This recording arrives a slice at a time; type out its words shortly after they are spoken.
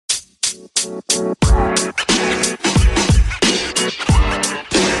Hi,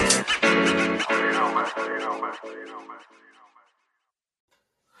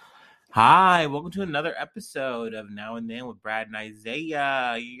 welcome to another episode of Now and Then with Brad and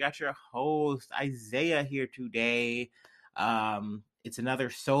Isaiah. You got your host, Isaiah, here today. It's another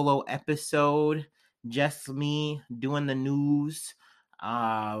solo episode, just me doing the news.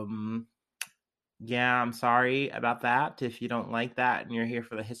 Yeah, I'm sorry about that if you don't like that and you're here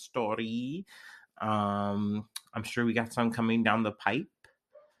for the history. I'm sure we got some coming down the pipe.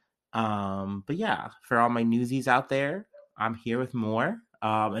 But yeah, for all my newsies out there, I'm here with more.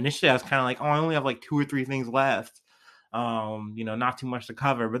 Initially I was kind of like, oh, I only have like 2 or 3 things left. Not too much to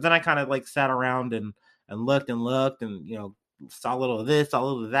cover. But then I kind of like sat around and looked and saw a little of this, saw a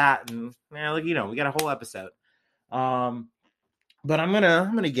little of that, and we got a whole episode. But I'm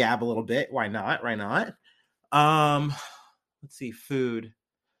gonna gab a little bit. Why not? Why not? Let's see, food.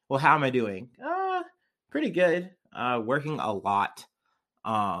 Well, how am I doing? Pretty good. Working a lot.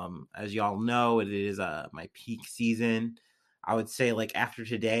 As y'all know, it is my peak season. I would say like after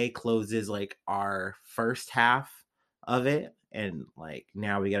today closes like our first half of it, and like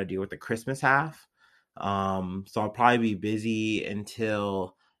now we got to deal with the Christmas half. So I'll probably be busy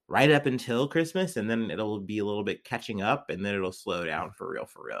until right up until Christmas, and then it'll be a little bit catching up, and then it'll slow down for real,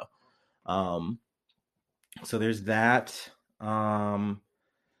 for real. So there's that.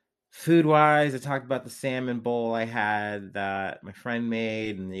 Food wise, I talked about the salmon bowl I had that my friend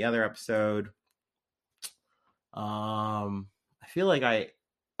made in the other episode. I feel like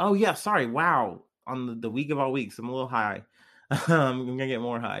oh yeah, sorry. Wow. On the week of all weeks, I'm a little high. I'm gonna get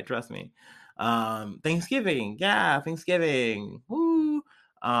more high, trust me. Thanksgiving. Yeah, Thanksgiving. Woo.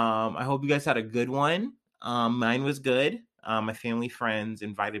 I hope you guys had a good one. Mine was good. My family friends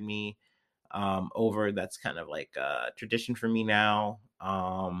invited me over. That's kind of like a tradition for me now.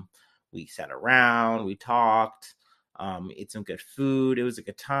 We sat around, we talked, ate some good food. It was a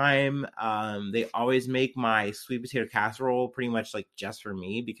good time. They always make my sweet potato casserole pretty much like just for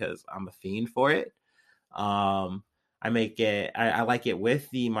me because I'm a fiend for it. I make it. I like it with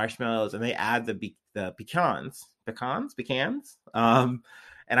the marshmallows, and they add the pecans.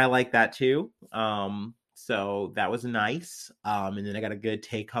 And I like that too. So that was nice. And then I got a good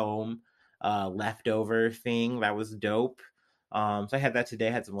take home leftover thing that was dope. So I had that today.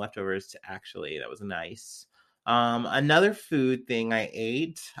 I had some leftovers actually. That was nice. Another food thing I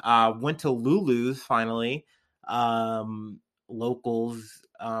ate. Went to Lulu's finally. Locals,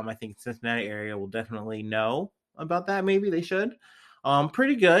 I think Cincinnati area will definitely know about that. Maybe they should.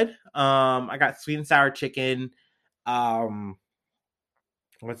 Pretty good. I got sweet and sour chicken.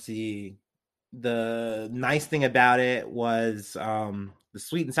 Let's see. The nice thing about it was the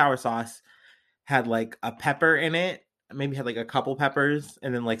sweet and sour sauce had like a pepper in it, maybe had like a couple peppers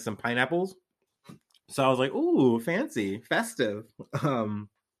and then like some pineapples. So I was like, ooh, fancy, festive. And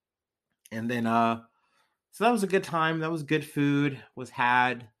then so that was a good time. That was good food was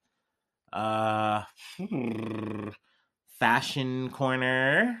had. Uh Fashion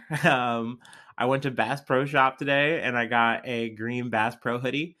corner. I went to Bass Pro Shop today and I got a green Bass Pro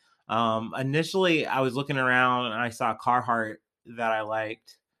hoodie. Initially I was looking around and I saw Carhartt that I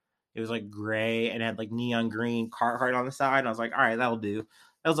liked. It was like gray and had like neon green Carhartt on the side. And I was like, all right, that'll do.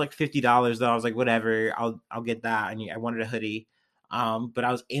 That was like $50 though. I was like, whatever, I'll get that. And I wanted a hoodie. But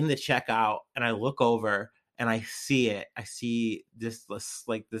I was in the checkout and I look over and I see it. I see this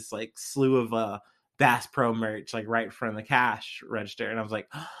slew of Bass Pro merch like right in front of the cash register. And I was like,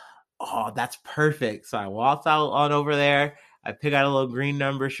 oh, that's perfect. So I walked out on over there. I pick out a little green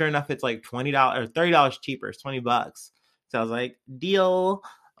number. Sure enough, it's like $20 or $30 cheaper. It's $20. So I was like, deal.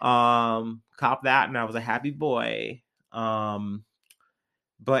 Cop that, and I was a happy boy.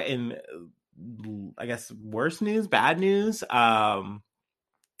 But in I guess worse news, bad news,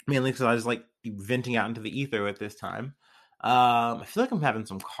 mainly because I was like venting out into the ether at this time. I feel like I'm having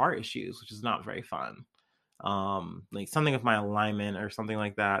some car issues, which is not very fun. Like something with my alignment or something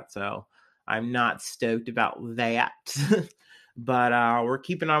like that. So I'm not stoked about that. But we're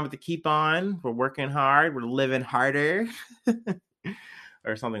keeping on with the keep on. We're working hard. We're living harder.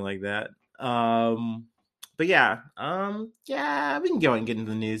 Or something like that. But yeah, we can go and get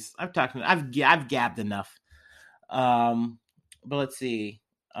into the news. I've gabbed enough. But let's see.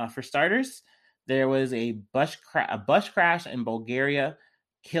 For starters, there was a bus crash in Bulgaria,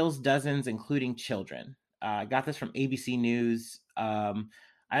 kills dozens, including children. I got this from ABC News. I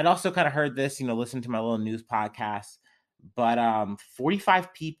had also kind of heard this, listened to my little news podcast. But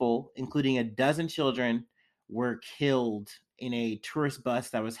 45 people, including a dozen children, were killed in a tourist bus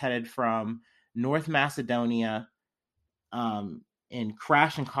that was headed from North Macedonia and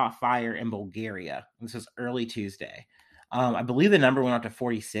crashed and caught fire in Bulgaria. This was early Tuesday. I believe the number went up to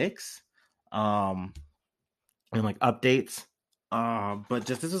 46. And like updates. But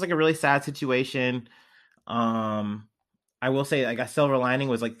just this was like a really sad situation. Um, I will say, like, a silver lining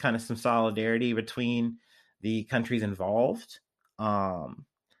was like kind of some solidarity between the countries involved. Um,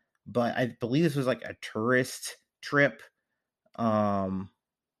 but I believe this was like a tourist trip. Um,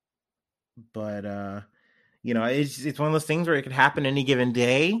 but it's one of those things where it could happen any given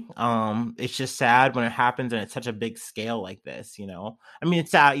day. It's just sad when it happens and it's such a big scale like this. I mean,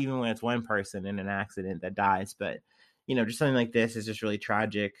 it's sad even when it's one person in an accident that dies, but just something like this is just really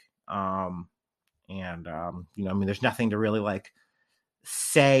tragic. I mean, there's nothing to really like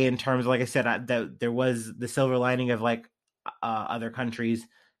say in terms of, like I said, that there was the silver lining of like other countries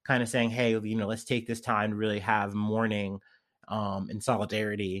kind of saying, hey, let's take this time to really have mourning in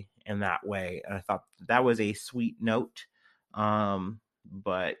solidarity in that way. And I thought that was a sweet note.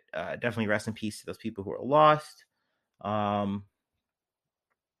 But definitely rest in peace to those people who are lost.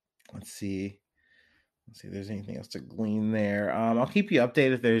 Let's see if there's anything else to glean there. I'll keep you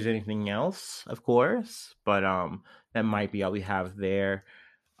updated if there's anything else, of course, but that might be all we have there.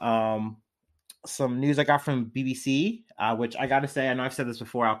 Some news I got from BBC, which I gotta say, I know I've said this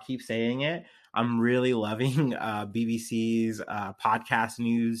before, I'll keep saying it. I'm really loving BBC's podcast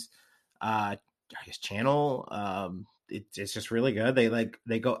news I guess channel. It's just really good.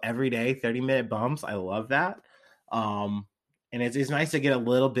 They go every day, 30-minute bumps. I love that. And it's nice to get a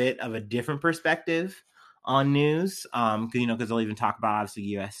little bit of a different perspective on news. Because they'll even talk about obviously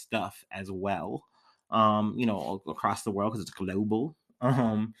US stuff as well. Across the world because it's global.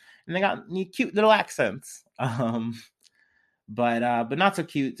 And they got cute little accents. But not so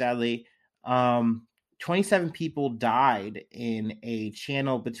cute, sadly. 27 people died in a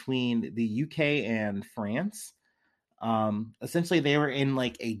channel between the UK and France. Essentially, they were in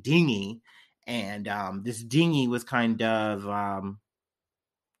like a dinghy, and this dinghy was kind of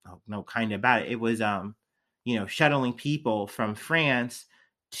kind of about it. It was shuttling people from France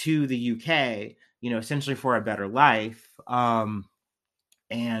to the UK, essentially for a better life. And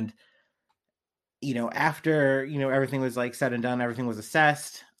after everything was like said and done, everything was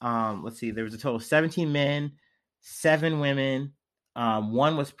assessed. Let's see, there was a total of 17 men, 7 women,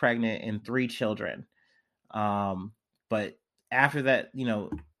 one was pregnant, and 3 children. But after that,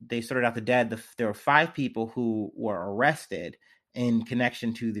 they sorted out the dead. There were 5 people who were arrested in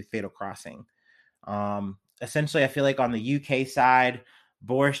connection to the fatal crossing. Essentially, I feel like on the UK side,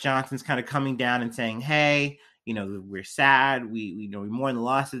 Boris Johnson's kind of coming down and saying, hey, we're sad. We mourn the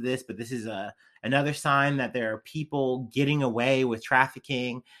loss of this, but this is another sign that there are people getting away with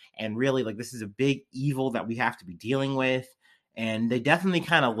trafficking, and really, like, this is a big evil that we have to be dealing with. And they definitely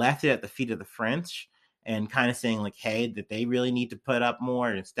kind of left it at the feet of the French, and kind of saying like, hey, that they really need to put up more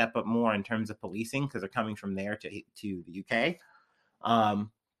and step up more in terms of policing, because they're coming from there to the UK.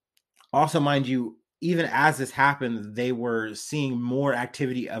 Also, mind you, even as this happened, they were seeing more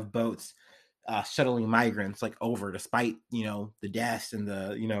activity of boats shuttling migrants like over, despite the deaths and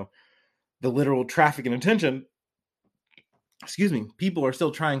the literal traffic and attention. Excuse me. People are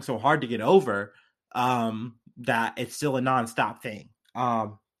still trying so hard to get over that it's still a nonstop thing.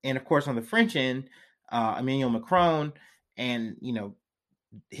 And of course, on the French end, Emmanuel Macron and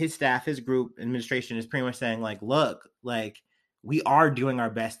his staff, his group, administration is pretty much saying like, look, like, we are doing our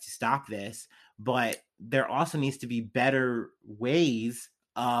best to stop this, but there also needs to be better ways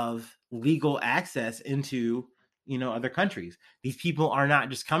of legal access into other countries. These people are not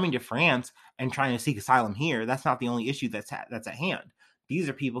just coming to France and trying to seek asylum here. That's not the only issue that's at hand. These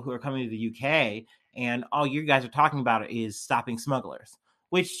are people who are coming to the UK, and all you guys are talking about is stopping smugglers,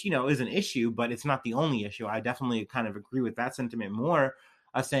 which is an issue, but it's not the only issue. I definitely kind of agree with that sentiment more,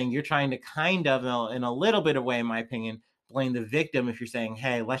 of saying you're trying to kind of, in a little bit of way, in my opinion, blame the victim if you're saying,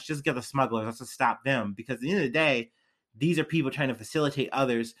 hey, let's just get the smugglers, let's just stop them. Because at the end of the day, these are people trying to facilitate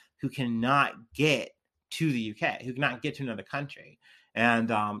others who cannot get to the UK, who cannot get to another country. And,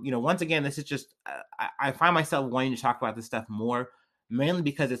 once again, this is just, I find myself wanting to talk about this stuff more, mainly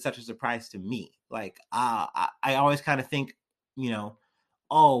because it's such a surprise to me. Like, I always kind of think,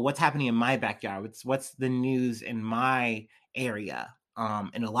 oh, what's happening in my backyard? What's the news in my area?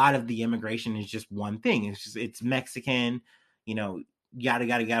 And a lot of the immigration is just one thing. It's Mexican, yada,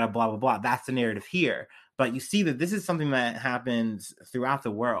 yada, yada, blah, blah, blah. That's the narrative here. But you see that this is something that happens throughout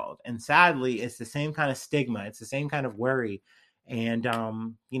the world. And sadly, it's the same kind of stigma. It's the same kind of worry. And,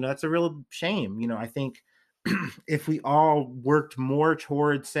 that's a real shame. I think if we all worked more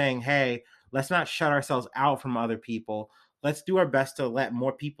towards saying, hey, let's not shut ourselves out from other people. Let's do our best to let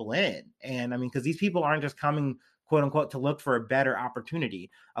more people in. And I mean, because these people aren't just coming, quote unquote, to look for a better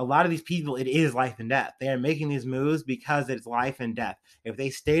opportunity. A lot of these people, it is life and death. They are making these moves because it's life and death. If they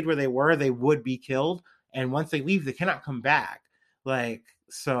stayed where they were, they would be killed. And once they leave, they cannot come back. Like,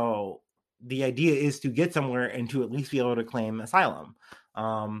 so the idea is to get somewhere and to at least be able to claim asylum.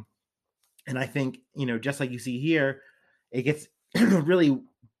 And I think, just like you see here, it gets really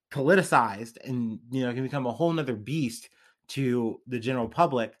politicized and, can become a whole nother beast to the general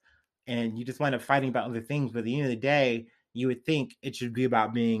public. And you just wind up fighting about other things. But at the end of the day, you would think it should be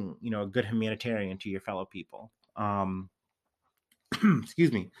about being, a good humanitarian to your fellow people.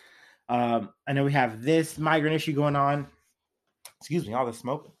 Excuse me. I know we have this migrant issue going on. Excuse me, all the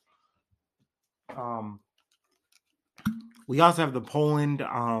smoke. We also have the Poland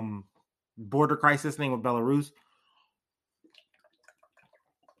border crisis thing with Belarus.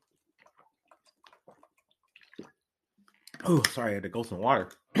 Oh, sorry, I had to go some water.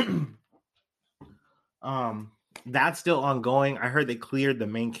 That's still ongoing. I heard they cleared the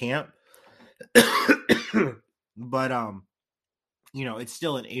main camp. But it's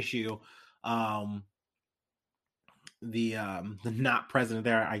still an issue. The not president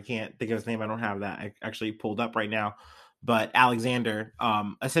there, I can't think of his name. I don't have that actually pulled up right now. But Alexander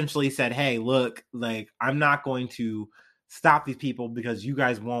essentially said, hey, look, like, I'm not going to stop these people because you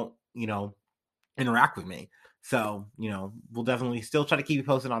guys won't, interact with me. So, we'll definitely still try to keep you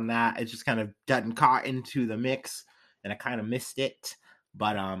posted on that. It's just kind of gotten caught into the mix and I kind of missed it.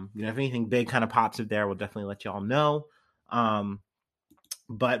 But, if anything big kind of pops up there, we'll definitely let y'all know.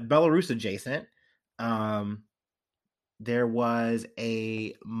 But Belarus adjacent, there was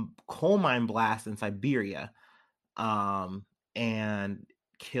a coal mine blast in Siberia and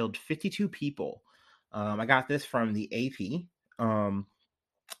killed 52 people. I got this from the AP.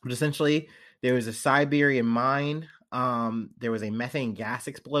 But essentially, there was a Siberian mine. There was a methane gas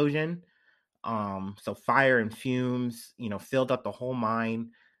explosion. So fire and fumes, filled up the whole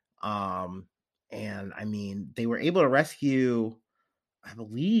mine. And I mean, they were able to rescue, I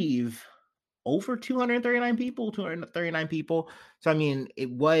believe, over 239 people. So I mean, it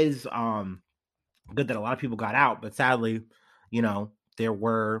was good that a lot of people got out, but sadly, there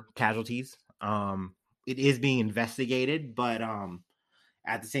were casualties. It is being investigated, but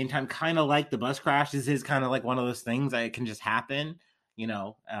at the same time, kind of like the bus crash, this is kind of like one of those things that it can just happen.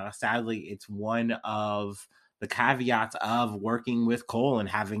 Sadly, it's one of the caveats of working with coal and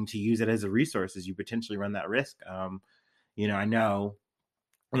having to use it as a resource, as you potentially run that risk. I know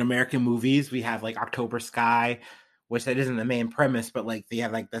in American movies we have like October Sky, which that isn't the main premise, but like they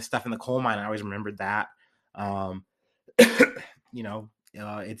have like the stuff in the coal mine. I always remembered that.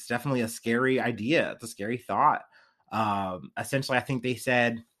 It's definitely a scary idea. It's a scary thought. Essentially, I think they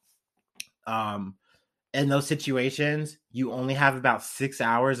said in those situations, you only have about 6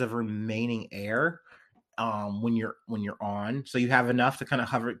 hours of remaining air when you're on, so you have enough to kind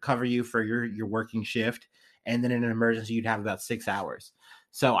of cover you for your working shift, and then in an emergency, you'd have about 6 hours.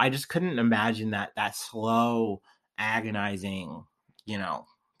 So I just couldn't imagine that slow, agonizing,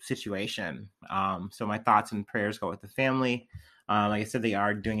 situation. So my thoughts and prayers go with the family. Like I said, they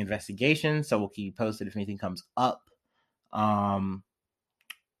are doing investigations, so we'll keep you posted if anything comes up. But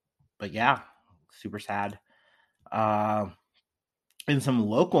yeah, super sad. In some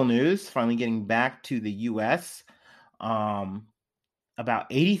local news, finally getting back to the U.S., about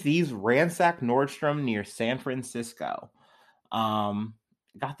 80 thieves ransacked Nordstrom near San Francisco.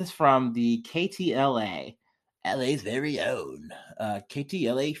 Got this from the KTLA, LA's very own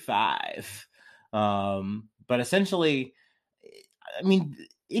KTLA 5. But essentially, I mean,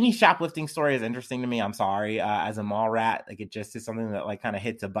 any shoplifting story is interesting to me. I'm sorry, as a mall rat, like it just is something that like kind of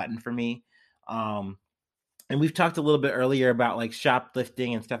hits a button for me. And we've talked a little bit earlier about like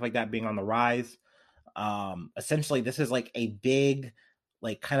shoplifting and stuff like that being on the rise. Essentially, this is like a big,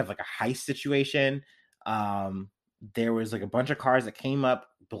 like kind of like a heist situation. There was like a bunch of cars that came up,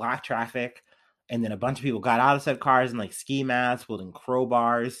 blocked traffic, and then a bunch of people got out of said cars in like ski masks, wielding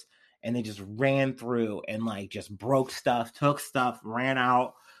crowbars, and they just ran through and like just broke stuff, took stuff, ran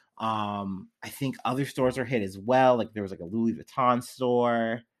out. I think other stores are hit as well. Like there was like a Louis Vuitton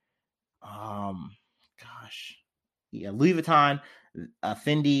store. Gosh, yeah, Louis Vuitton,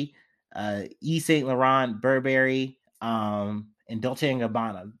 Fendi, Yves Saint Laurent, Burberry, and Dolce and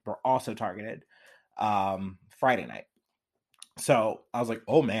Gabbana were also targeted Friday night. So I was like,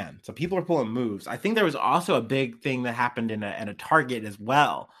 oh man, so people are pulling moves. I think there was also a big thing that happened in a Target as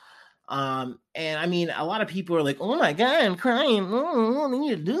well. And I mean, a lot of people are like, oh my God, I'm crying. Oh, they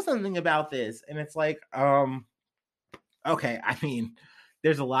need to do something about this. And it's like, okay, I mean,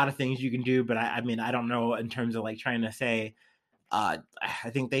 there's a lot of things you can do, but I mean, I don't know in terms of like trying to say, I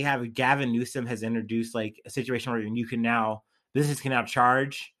think they have Gavin Newsom has introduced like a situation where you can now business can now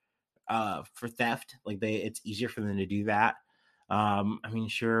charge for theft. Like it's easier for them to do that. I mean,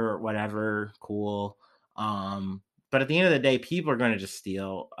 sure, whatever, cool. But at the end of the day, people are going to just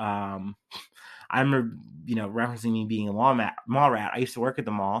steal. I'm, referencing me being a mall rat. I used to work at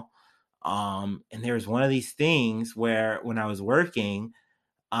the mall. And there was one of these things where when I was working,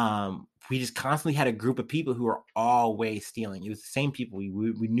 we just constantly had a group of people who were always stealing. It was the same people.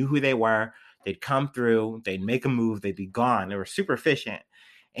 We knew who they were. They'd come through, they'd make a move, they'd be gone. They were super efficient.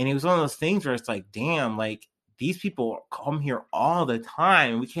 And it was one of those things where it's like, damn, like these people come here all the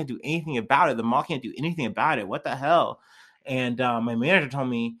time. We can't do anything about it. The mall can't do anything about it. What the hell? And my manager told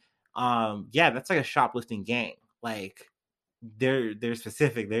me, yeah, that's like a shoplifting gang. Like they're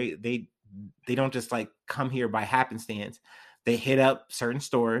specific. They don't just like come here by happenstance. They hit up certain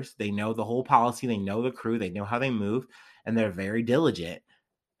stores. They know the whole policy. They know the crew. They know how they move, and they're very diligent.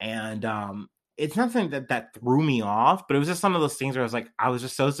 And it's nothing that threw me off, but it was just some of those things where I was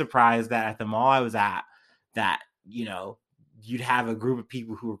just so surprised that at the mall I was at, that you'd have a group of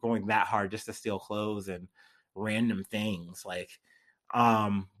people who were going that hard just to steal clothes and random things. But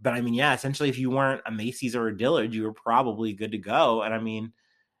I mean, yeah, essentially, if you weren't a Macy's or a Dillard, you were probably good to go. And I mean,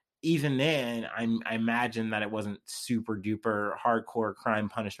 even then, I imagine that it wasn't super duper hardcore crime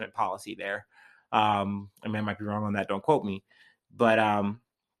punishment policy there. I mean, I might be wrong on that. Don't quote me, but I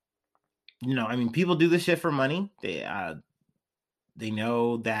mean, people do this shit for money. They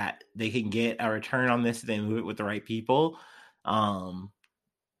know that they can get a return on this if they move it with the right people. I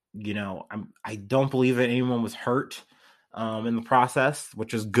don't believe that anyone was hurt in the process,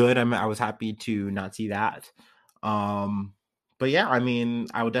 which is good. I was happy to not see that. But yeah, I mean,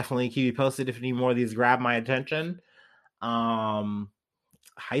 I would definitely keep you posted if any more of these grab my attention. Heist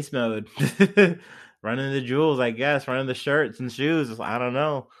mode, running the jewels, I guess, running the shirts and shoes. I don't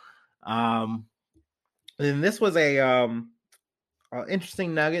know. And this was a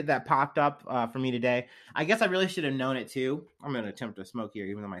interesting nugget that popped up for me today. I guess I really should have known it too. I'm gonna attempt to smoke here,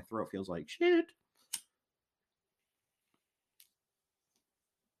 even though my throat feels like shit.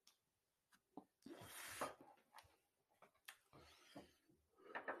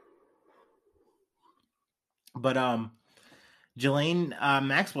 But Ghislaine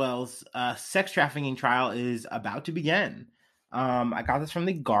Maxwell's sex trafficking trial is about to begin. I got this from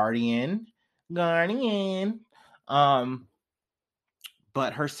the Guardian. Guardian. But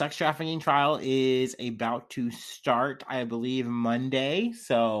her sex trafficking trial is about to start, I believe, Monday.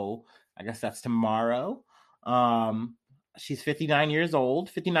 So I guess that's tomorrow. She's 59 years old,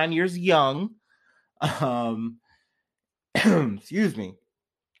 59 years young. Excuse me.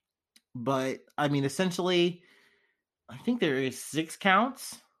 But I mean, essentially, I think there is 6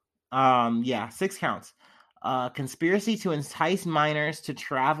 counts. Yeah, 6 counts. Conspiracy to entice minors to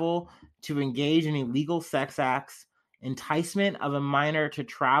travel to engage in illegal sex acts, enticement of a minor to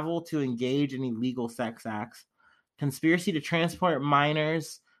travel to engage in illegal sex acts, conspiracy to transport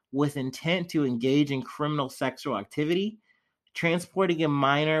minors with intent to engage in criminal sexual activity, transporting a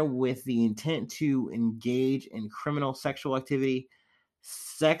minor with the intent to engage in criminal sexual activity,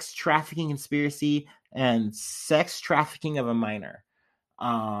 sex trafficking conspiracy, and sex trafficking of a minor.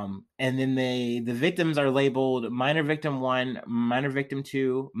 And then the victims are labeled minor victim 1, minor victim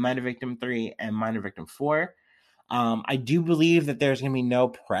 2, minor victim 3, and minor victim 4. I do believe that there's going to be no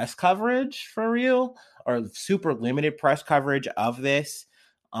press coverage for real, or super limited press coverage of this.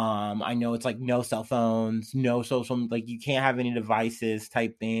 I know it's like no cell phones, no social, like you can't have any devices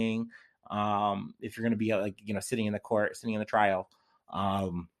type thing. If you're going to be like, sitting in the court, sitting in the trial.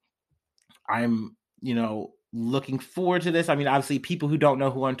 I'm, looking forward to this. I mean, obviously, people who don't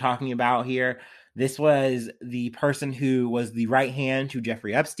know who I'm talking about here, this was the person who was the right hand to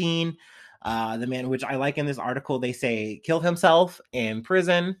Jeffrey Epstein, the man which I like in this article. They say killed himself in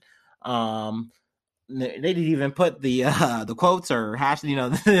prison. They didn't even put the quotes or hash. They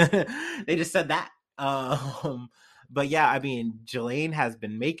just said that. But yeah, I mean, Ghislaine has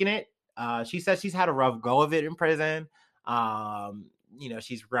been making it. She says she's had a rough go of it in prison.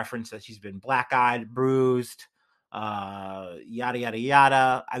 She's referenced that she's been black-eyed, bruised, yada yada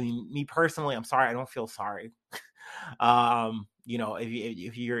yada. I mean, me personally, I'm sorry, I don't feel sorry.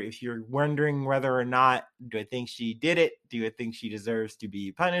 If you're wondering whether or not do I think she did it, do I think she deserves to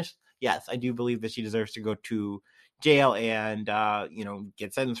be punished? Yes, I do believe that she deserves to go to jail and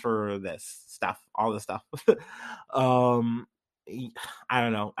get sentenced for this stuff, all this stuff. I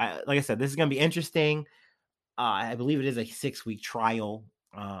don't know. Like I said, this is gonna be interesting. I believe it is a 6-week trial.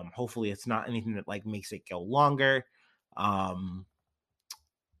 Hopefully, it's not anything that like makes it go longer. I'm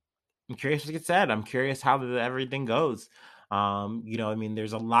curious what gets said. I'm curious how everything goes. I mean,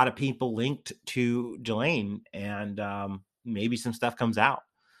 there's a lot of people linked to Jelaine, and maybe some stuff comes out.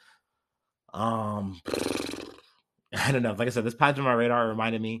 I don't know. Like I said, this popped on my radar.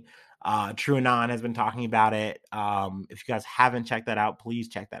 Reminded me. True Anon has been talking about it. If you guys haven't checked that out, please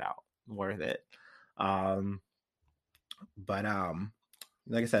check that out. Worth it. But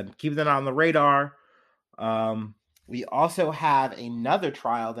like I said, keep that on the radar. We also have another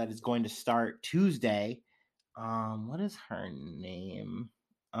trial that is going to start Tuesday. What is her name?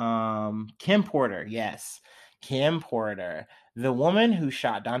 Kim Porter. Yes, Kim Porter, the woman who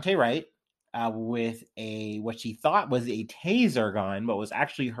shot Dante Wright with what she thought was a taser gun, but was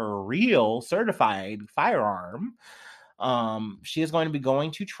actually her real certified firearm. She is going to be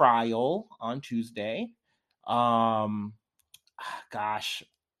going to trial on Tuesday. Gosh,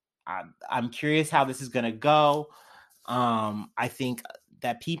 I'm curious how this is going to go. I think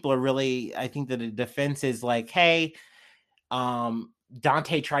that people are really, I think that the defense is like, hey,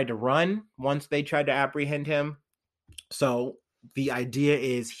 Dante tried to run once they tried to apprehend him. So the idea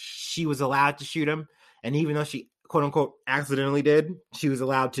is she was allowed to shoot him. And even though she, quote unquote, accidentally did, she was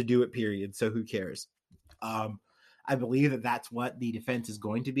allowed to do it, period. So who cares? I believe that that's what the defense is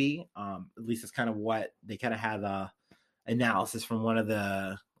going to be. At least it's kind of what they kind of had analysis from one of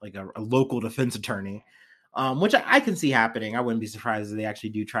the, like a local defense attorney, which I can see happening. I wouldn't be surprised if they actually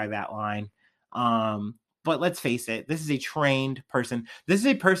do try that line. But let's face it, this is a trained person. This is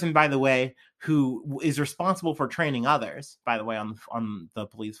a person, by the way, who is responsible for training others, by the way, on the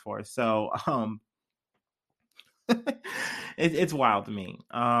police force. So it's wild to me.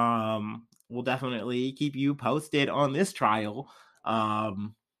 We'll definitely keep you posted on this trial.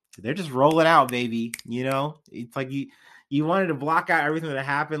 They're just rolling out, baby. It's like you wanted to block out everything that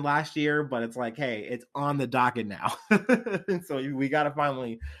happened last year, but it's like, hey, it's on the docket now. So we got to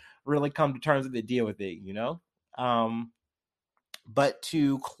finally really come to terms with the deal with it, but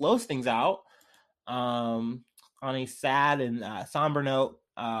to close things out, on a sad and somber note,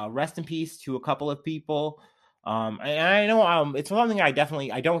 rest in peace to a couple of people. And I know it's something I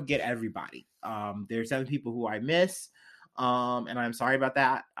don't get everybody. There's 7 people who I miss, and I'm sorry about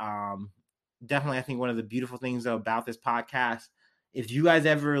that. Definitely, I think one of the beautiful things about this podcast, if you guys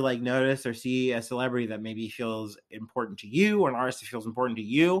ever like notice or see a celebrity that maybe feels important to you, or an artist that feels important to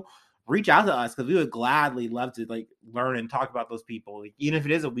you, reach out to us, because we would gladly love to like learn and talk about those people, like, even if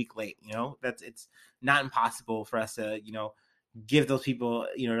it is a week late. It's not impossible for us to give those people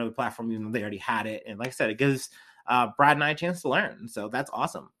another platform, even though they already had it. And like I said, it gives Brad and I a chance to learn, so that's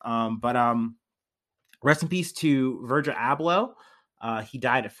awesome. But rest in peace to Virgil Abloh. He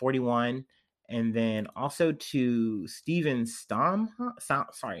died at 41. And then also to Stephen Sondheim.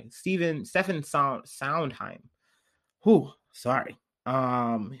 Sorry.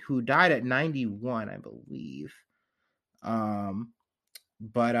 Who died at 91, I believe.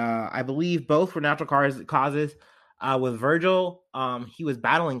 But I believe both were natural causes. With Virgil, he was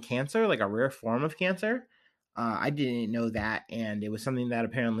battling cancer, like a rare form of cancer. I didn't know that, and it was something that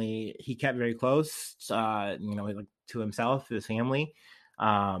apparently he kept very close, like to himself, to his family.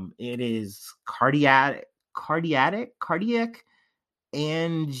 It is cardiac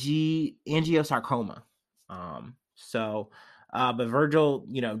angiosarcoma. But Virgil,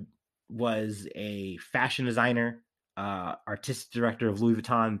 was a fashion designer, artistic director of Louis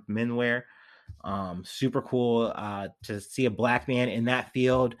Vuitton menswear. Super cool to see a Black man in that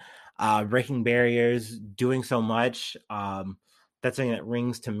field, breaking barriers, doing so much. That's something that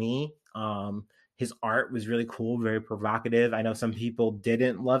rings to me. His art was really cool, very provocative. I know some people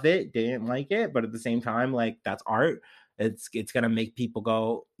didn't love it, didn't like it, but at the same time, like, that's art. It's gonna make people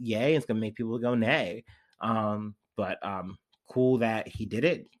go yay. It's gonna make people go nay. But cool that he did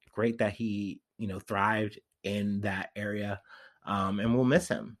it. Great that he thrived in that area. And we'll miss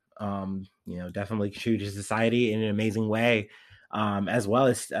him. Definitely contributed to society in an amazing way, as well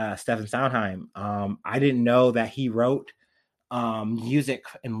as Stephen Sondheim. I didn't know that he wrote music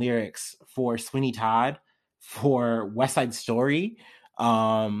and lyrics for Sweeney Todd, for West Side Story,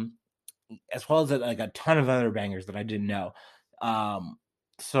 as well as like a ton of other bangers that I didn't know.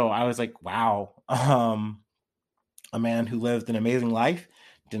 So I was like, wow, a man who lived an amazing life,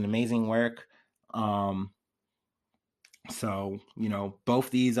 did amazing work. So both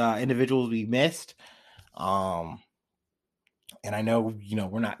these individuals we missed. And I know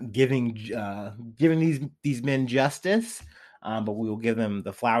we're not giving these men justice, but we will give them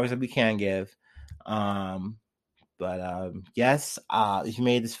the flowers that we can give. But yes, if you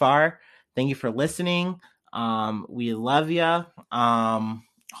made this far, thank you for listening. We love you.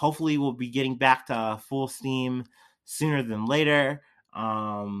 Hopefully we'll be getting back to full steam sooner than later.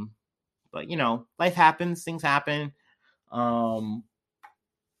 But life happens, things happen. But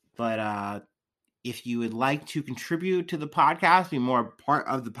if you would like to contribute to the podcast, be more part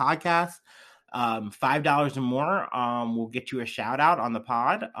of the podcast, $5 or more will get you a shout out on the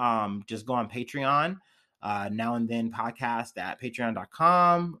pod. Just go on Patreon, Now and Then Podcast at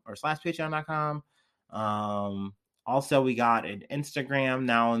patreon.com or /patreon.com. Also, we got an Instagram,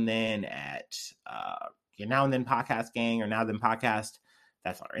 Now and Then at Now and Then Podcast Gang or Now Then Podcast.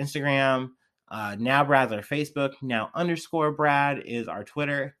 That's our Instagram. Now Brad's our Facebook. Now_Brad is our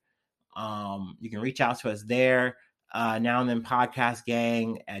Twitter. You can reach out to us there. Now and Then Podcast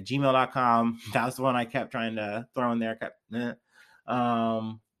Gang at gmail.com. That was the one I kept trying to throw in there.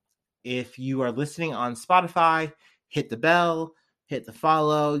 If you are listening on Spotify, hit the bell, hit the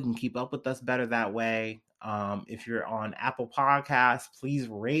follow. You can keep up with us better that way. If you're on Apple Podcasts, please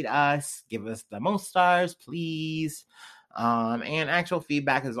rate us. Give us the most stars, please. And actual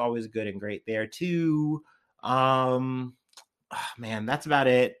feedback is always good and great there too. Man, that's about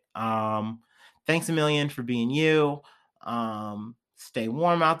it. Thanks a million for being you. Stay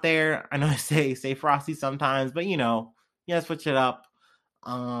warm out there. I know I say stay frosty sometimes, but switch it up.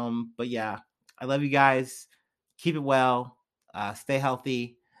 But yeah, I love you guys. Keep it well. Stay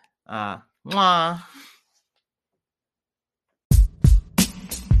healthy. Mwah.